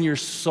this on your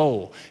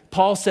soul.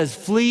 Paul says,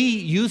 flee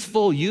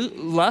youthful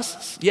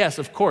lusts. Yes,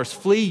 of course,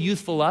 flee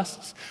youthful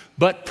lusts,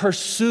 but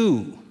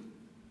pursue.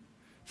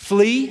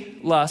 Flee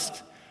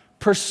lust,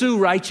 pursue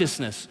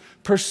righteousness,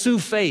 pursue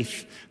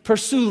faith,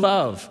 pursue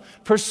love,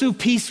 pursue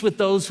peace with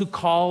those who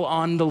call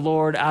on the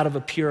Lord out of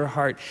a pure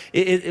heart.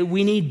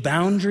 We need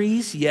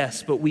boundaries,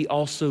 yes, but we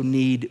also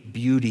need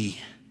beauty.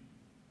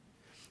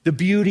 The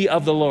beauty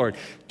of the Lord.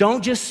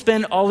 Don't just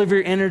spend all of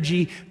your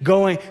energy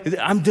going,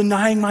 I'm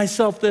denying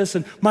myself this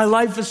and my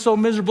life is so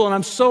miserable and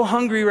I'm so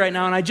hungry right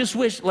now and I just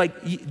wish,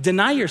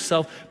 deny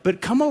yourself,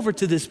 but come over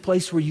to this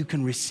place where you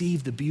can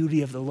receive the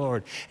beauty of the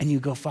Lord and you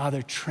go,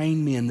 Father,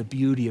 train me in the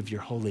beauty of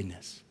your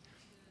holiness.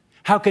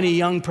 How can a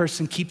young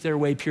person keep their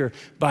way pure?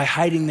 By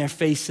hiding their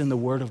face in the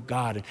Word of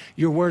God.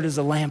 Your Word is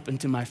a lamp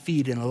unto my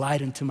feet and a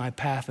light unto my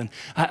path. And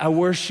I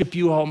worship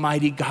you,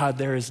 Almighty God.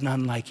 There is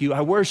none like you.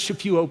 I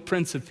worship you, O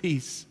Prince of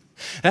Peace.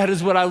 That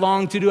is what I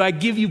long to do. I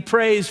give you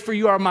praise, for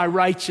you are my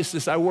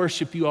righteousness. I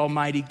worship you,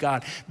 Almighty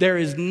God. There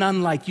is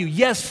none like you.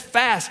 Yes,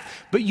 fast,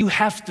 but you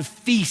have to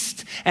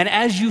feast. And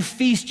as you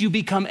feast, you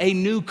become a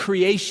new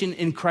creation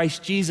in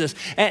Christ Jesus.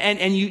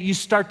 And you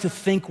start to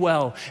think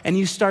well, and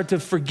you start to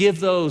forgive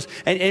those.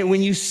 And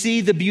when you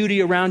see the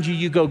beauty around you,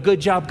 you go,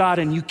 good job, God,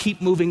 and you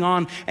keep moving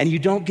on, and you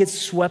don't get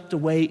swept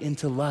away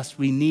into lust.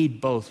 We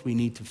need both. We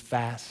need to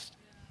fast,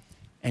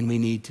 and we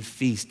need to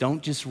feast.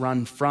 Don't just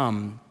run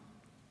from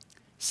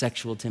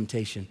sexual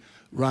temptation.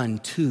 Run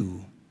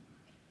to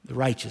the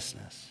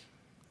righteousness.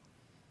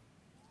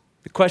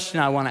 The question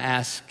I want to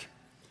ask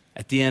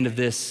at the end of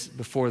this,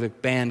 before the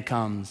band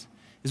comes,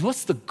 is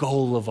what's the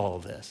goal of all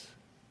this?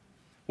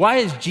 Why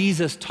is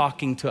Jesus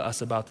talking to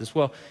us about this?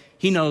 Well,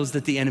 he knows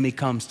that the enemy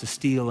comes to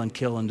steal and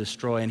kill and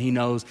destroy, and he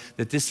knows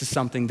that this is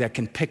something that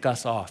can pick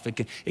us off.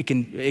 It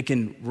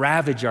can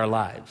ravage our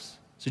lives.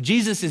 So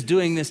Jesus is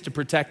doing this to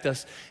protect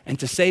us and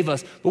to save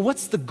us. But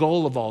what's the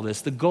goal of all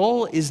this? The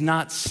goal is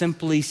not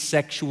simply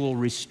sexual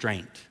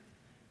restraint.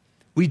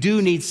 We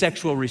do need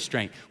sexual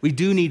restraint. We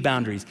do need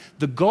boundaries.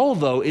 The goal,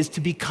 though, is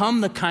to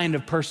become the kind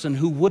of person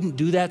who wouldn't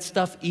do that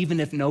stuff even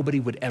if nobody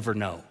would ever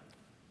know.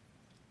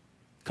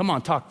 Come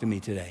on, talk to me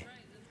today.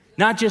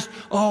 Not just,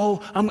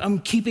 I'm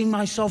keeping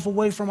myself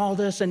away from all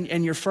this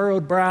and your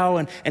furrowed brow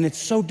and it's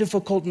so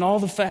difficult and all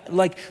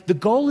the the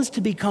goal is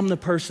to become the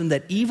person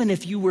that even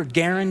if you were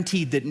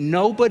guaranteed that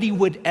nobody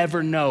would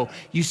ever know,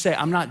 you say,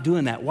 I'm not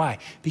doing that. Why?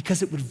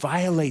 Because it would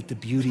violate the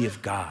beauty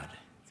of God.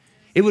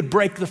 It would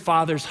break the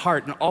Father's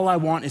heart, and all I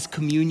want is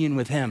communion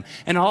with him.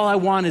 And all I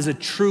want is a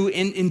true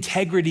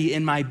integrity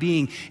in my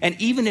being.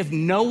 And even if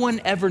no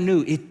one ever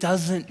knew, it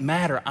doesn't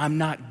matter. I'm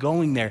not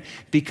going there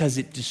because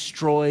it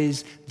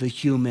destroys the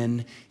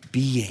human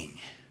being.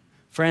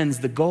 Friends,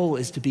 the goal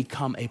is to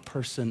become a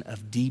person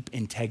of deep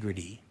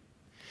integrity.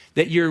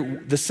 That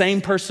you're the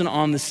same person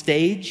on the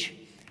stage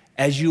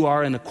as you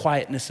are in the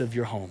quietness of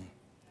your home.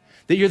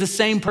 That you're the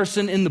same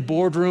person in the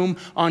boardroom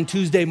on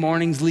Tuesday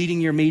mornings leading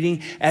your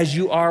meeting as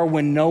you are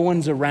when no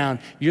one's around.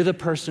 You're the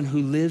person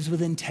who lives with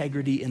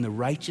integrity in the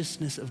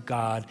righteousness of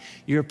God.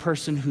 You're a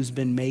person who's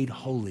been made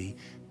holy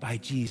by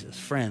Jesus.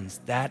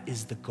 Friends, that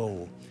is the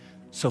goal.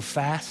 So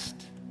fast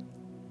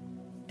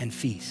and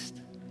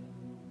feast.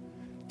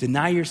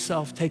 Deny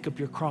yourself, take up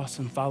your cross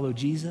and follow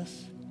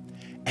Jesus,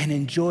 and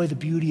enjoy the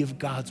beauty of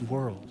God's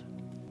world.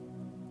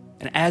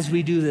 And as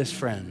we do this,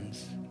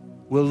 friends,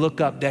 we'll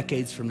look up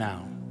decades from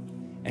now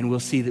and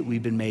we'll see that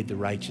we've been made the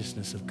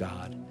righteousness of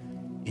God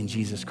in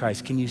Jesus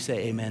Christ. Can you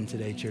say amen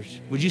today, church?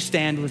 Would you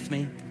stand with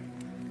me?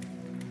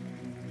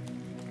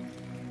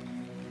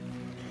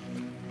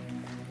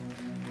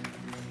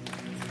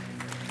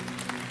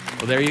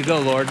 Well, there you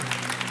go, Lord.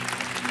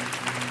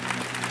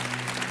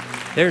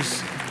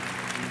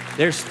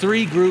 There's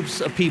three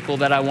groups of people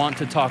that I want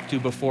to talk to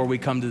before we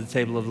come to the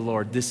table of the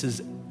Lord. This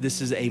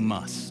is a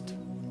must.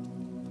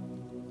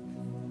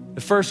 The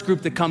first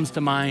group that comes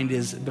to mind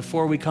is,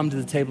 before we come to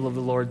the table of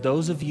the Lord,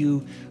 those of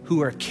you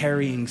who are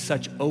carrying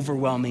such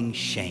overwhelming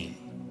shame.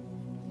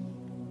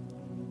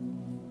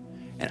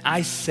 And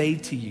I say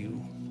to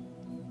you,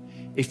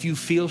 if you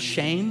feel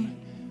shame,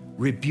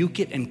 rebuke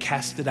it and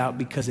cast it out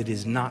because it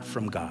is not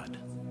from God.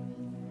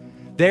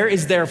 There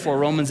is therefore,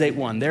 Romans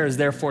 8:1, there is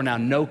therefore now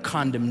no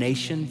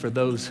condemnation for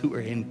those who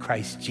are in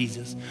Christ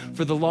Jesus.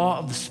 For the law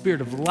of the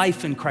Spirit of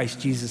life in Christ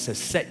Jesus has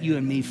set you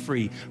and me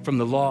free from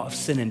the law of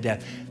sin and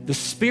death. The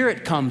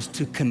Spirit comes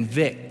to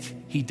convict.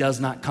 He does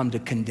not come to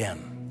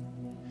condemn.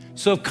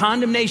 So if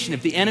condemnation,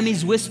 if the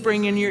enemy's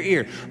whispering in your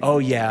ear, oh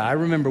yeah, I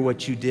remember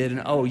what you did,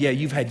 and oh yeah,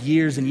 you've had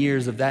years and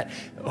years of that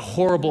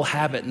horrible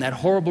habit and that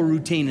horrible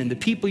routine and the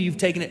people you've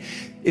taken it,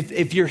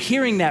 if you're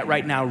hearing that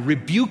right now,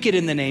 rebuke it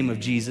in the name of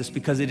Jesus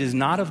because it is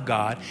not of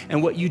God.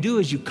 And what you do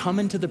is you come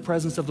into the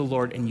presence of the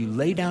Lord and you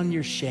lay down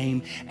your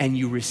shame and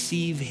you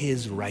receive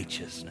his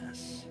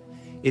righteousness.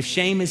 If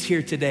shame is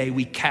here today,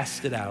 we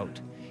cast it out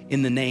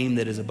in the name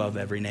that is above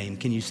every name.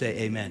 Can you say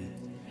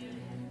amen?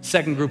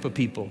 Second group of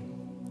people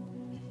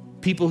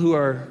who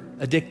are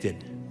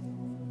addicted.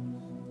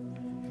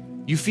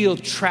 You feel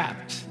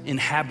trapped in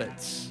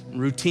habits,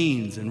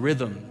 routines, and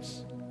rhythms.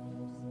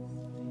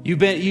 You've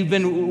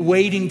been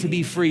waiting to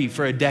be free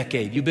for a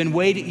decade. You've been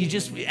waiting,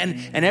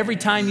 and every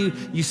time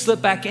you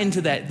slip back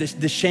into that,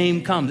 the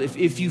shame comes.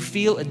 If you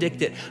feel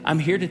addicted, I'm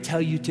here to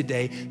tell you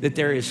today that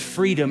there is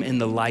freedom in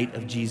the light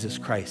of Jesus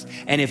Christ.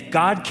 And if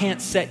God can't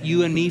set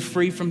you and me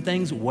free from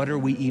things, what are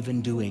we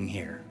even doing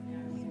here?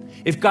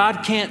 If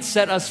God can't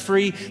set us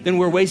free, then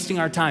we're wasting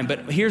our time.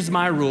 But here's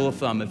my rule of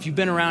thumb. If you've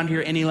been around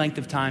here any length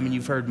of time and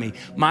you've heard me,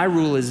 my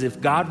rule is if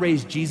God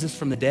raised Jesus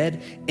from the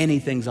dead,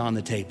 anything's on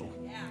the table.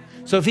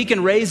 So if he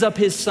can raise up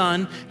his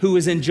son who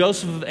is in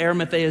Joseph of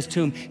Arimathea's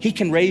tomb, he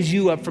can raise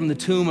you up from the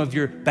tomb of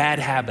your bad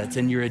habits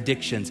and your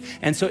addictions.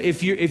 And so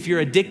if you're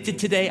addicted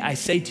today, I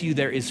say to you,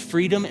 there is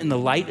freedom in the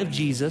light of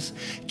Jesus.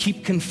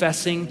 Keep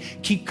confessing,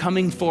 keep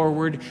coming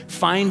forward.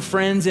 Find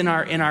friends in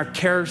our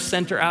care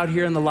center out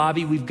here in the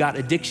lobby. We've got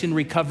addiction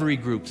recovery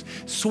groups.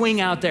 Swing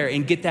out there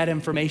and get that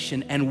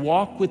information and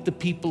walk with the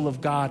people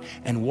of God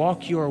and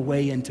walk your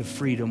way into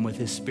freedom with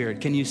his Spirit.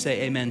 Can you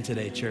say amen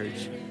today,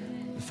 church?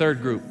 The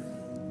third group.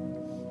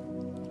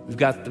 We've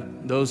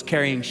got those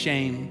carrying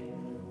shame,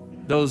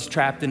 those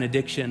trapped in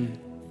addiction.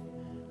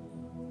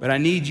 But I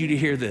need you to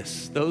hear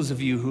this. Those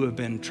of you who have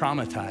been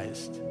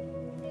traumatized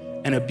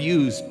and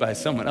abused by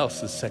someone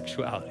else's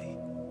sexuality.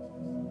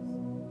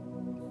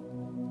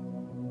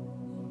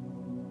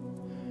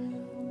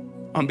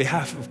 On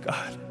behalf of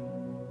God,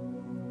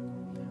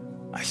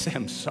 I say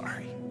I'm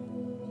sorry.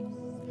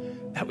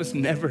 That was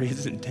never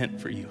his intent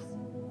for you.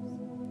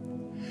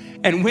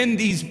 And when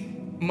these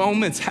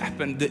moments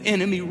happen, the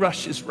enemy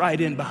rushes right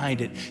in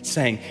behind it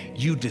saying,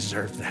 you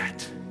deserve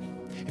that.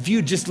 If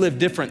you just lived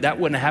different, that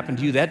wouldn't have happened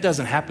to you. That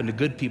doesn't happen to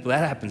good people.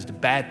 That happens to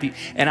bad people.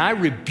 And I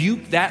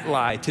rebuke that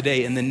lie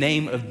today in the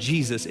name of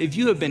Jesus. If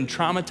you have been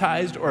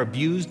traumatized or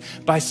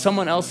abused by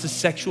someone else's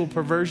sexual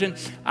perversion,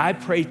 I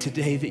pray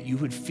today that you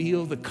would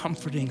feel the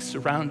comforting,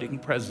 surrounding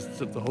presence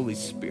of the Holy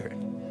Spirit.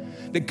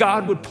 That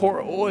God would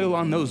pour oil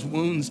on those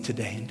wounds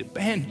today and to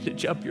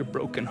bandage up your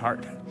broken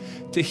heart,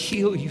 to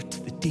heal you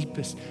to the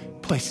deepest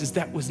places.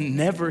 That was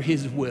never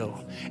his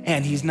will.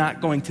 And he's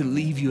not going to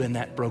leave you in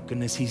that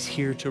brokenness. He's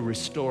here to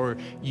restore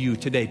you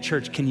today.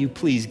 Church, can you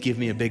please give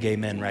me a big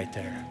amen right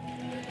there?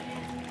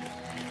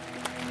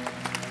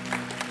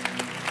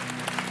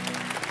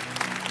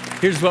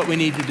 Here's what we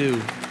need to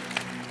do.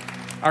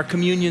 Our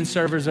communion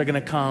servers are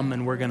going to come,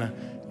 and we're going to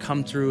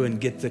come through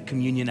and get the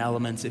communion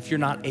elements. If you're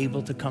not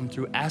able to come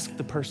through, ask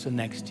the person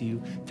next to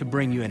you to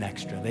bring you an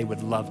extra. They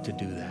would love to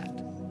do that.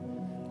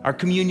 Our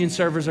communion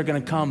servers are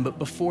going to come, but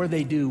before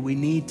they do, we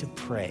need to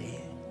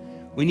pray.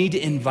 We need to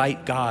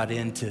invite God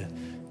into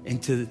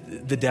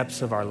the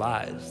depths of our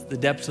lives, the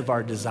depths of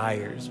our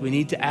desires. We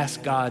need to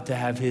ask God to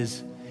have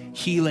his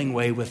healing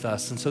way with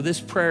us. And so this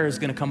prayer is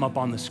going to come up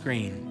on the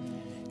screen.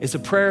 It's a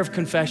prayer of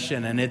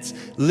confession, and it's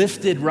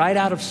lifted right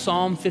out of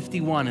Psalm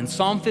 51. And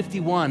Psalm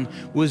 51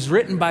 was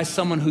written by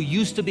someone who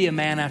used to be a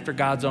man after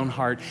God's own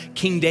heart,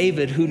 King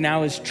David, who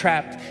now is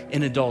trapped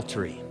in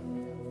adultery.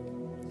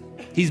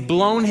 He's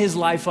blown his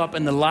life up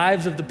and the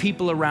lives of the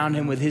people around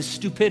him with his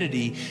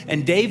stupidity.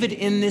 And David,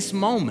 in this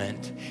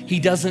moment, he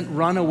doesn't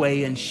run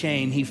away in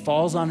shame. He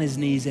falls on his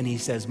knees and he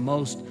says,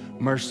 most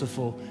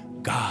merciful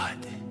God,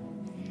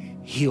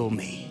 heal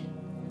me.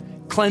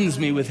 Cleanse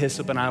me with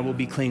hyssop and I will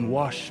be clean.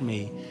 Wash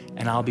me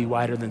and I'll be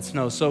whiter than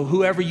snow. So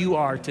whoever you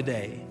are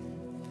today,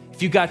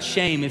 if you've got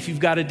shame, if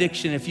you've got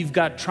addiction, if you've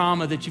got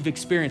trauma that you've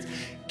experienced,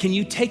 can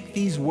you take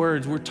these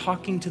words? We're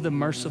talking to the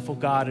merciful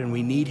God and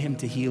we need him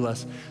to heal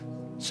us.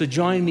 So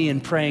join me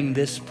in praying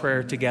this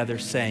prayer together,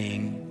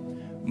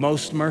 saying,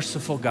 most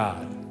merciful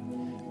God,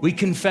 we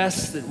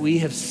confess that we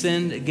have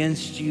sinned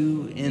against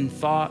you in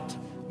thought,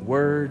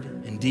 word,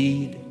 and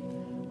deed,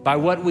 by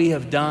what we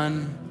have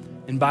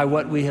done and by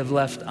what we have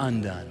left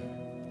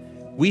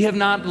undone. We have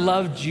not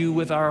loved you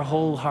with our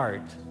whole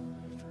heart.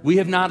 We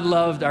have not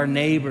loved our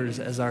neighbors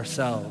as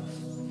ourselves.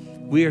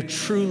 We are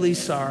truly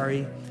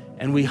sorry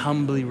and we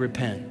humbly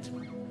repent.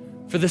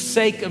 For the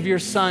sake of your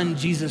Son,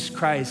 Jesus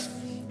Christ,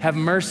 have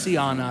mercy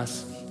on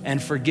us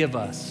and forgive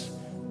us,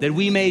 that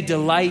we may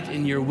delight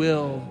in your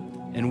will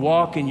and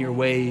walk in your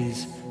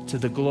ways to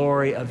the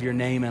glory of your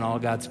name. And all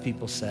God's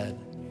people said.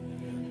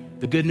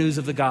 The good news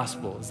of the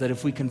gospel is that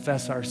if we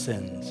confess our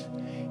sins,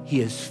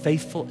 he is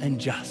faithful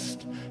and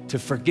just to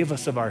forgive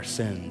us of our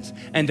sins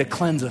and to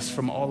cleanse us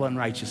from all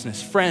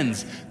unrighteousness.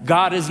 Friends,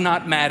 God is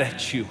not mad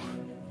at you.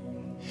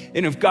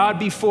 And if God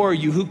be for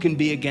you, who can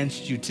be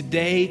against you?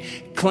 Today,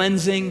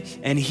 cleansing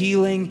and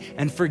healing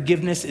and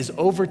forgiveness is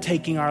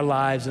overtaking our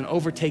lives and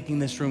overtaking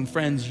this room.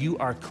 Friends, you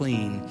are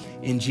clean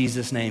in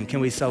Jesus' name.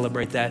 Can we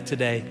celebrate that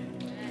today?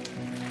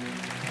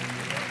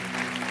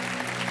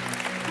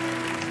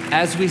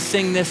 As we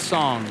sing this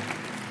song,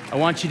 I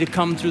want you to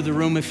come through the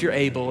room if you're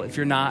able. If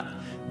you're not,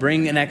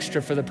 bring an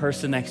extra for the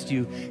person next to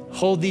you.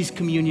 Hold these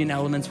communion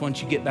elements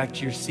once you get back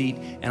to your seat,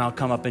 and I'll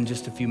come up in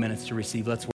just a few minutes to receive. Let's worship.